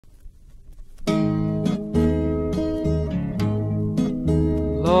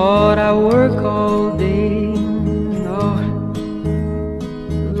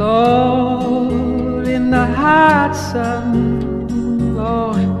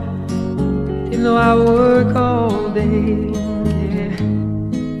know I work all day, yeah,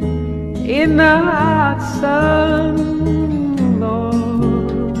 in the hot sun,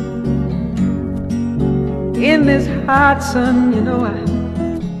 Lord. In this hot sun, you know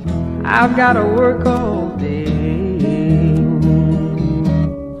I've gotta work all day.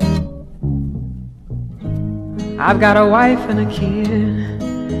 I've got a wife and a kid,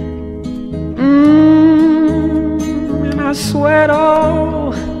 and I sweat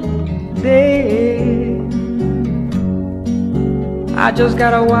all day. I just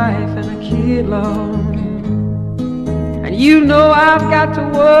got a wife and a kid, Lord, and you know I've got to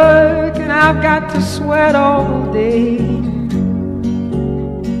work and I've got to sweat all day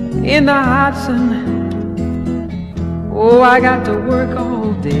in the hot sun. Oh, I got to work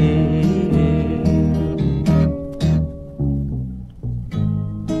all day.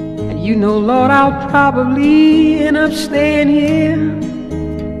 You know, Lord, I'll probably end up staying here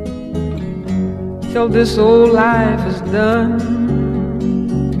till this old life is done,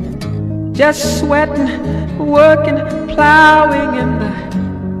 just sweating, working, plowing in the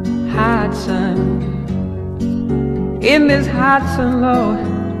hot sun. In this hot sun, Lord,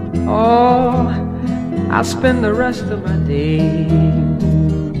 oh, I'll spend the rest of my day.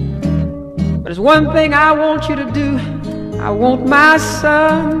 But there's one thing I want you to do. I want my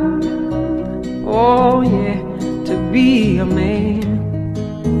son, oh yeah, to be a man.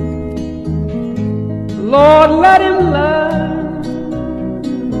 Lord, let him learn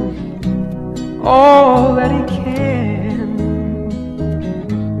all that he can.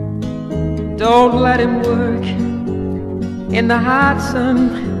 Don't let him work in the hot sun,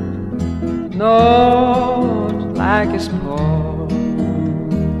 no, like his Paul.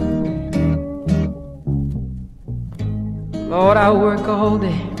 Lord, I work all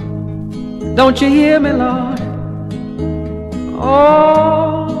day. Don't you hear me, Lord?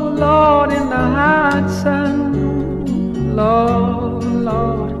 Oh, Lord, in the hot sun, Lord,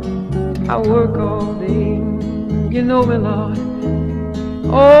 Lord, I work all day. You know me, Lord.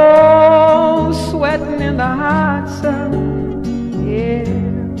 Oh, sweating in the hot sun, yeah.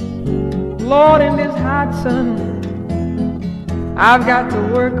 Lord, in this hot sun, I've got to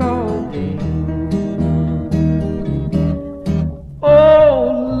work all day.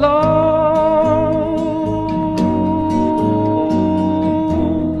 Oh, Lord.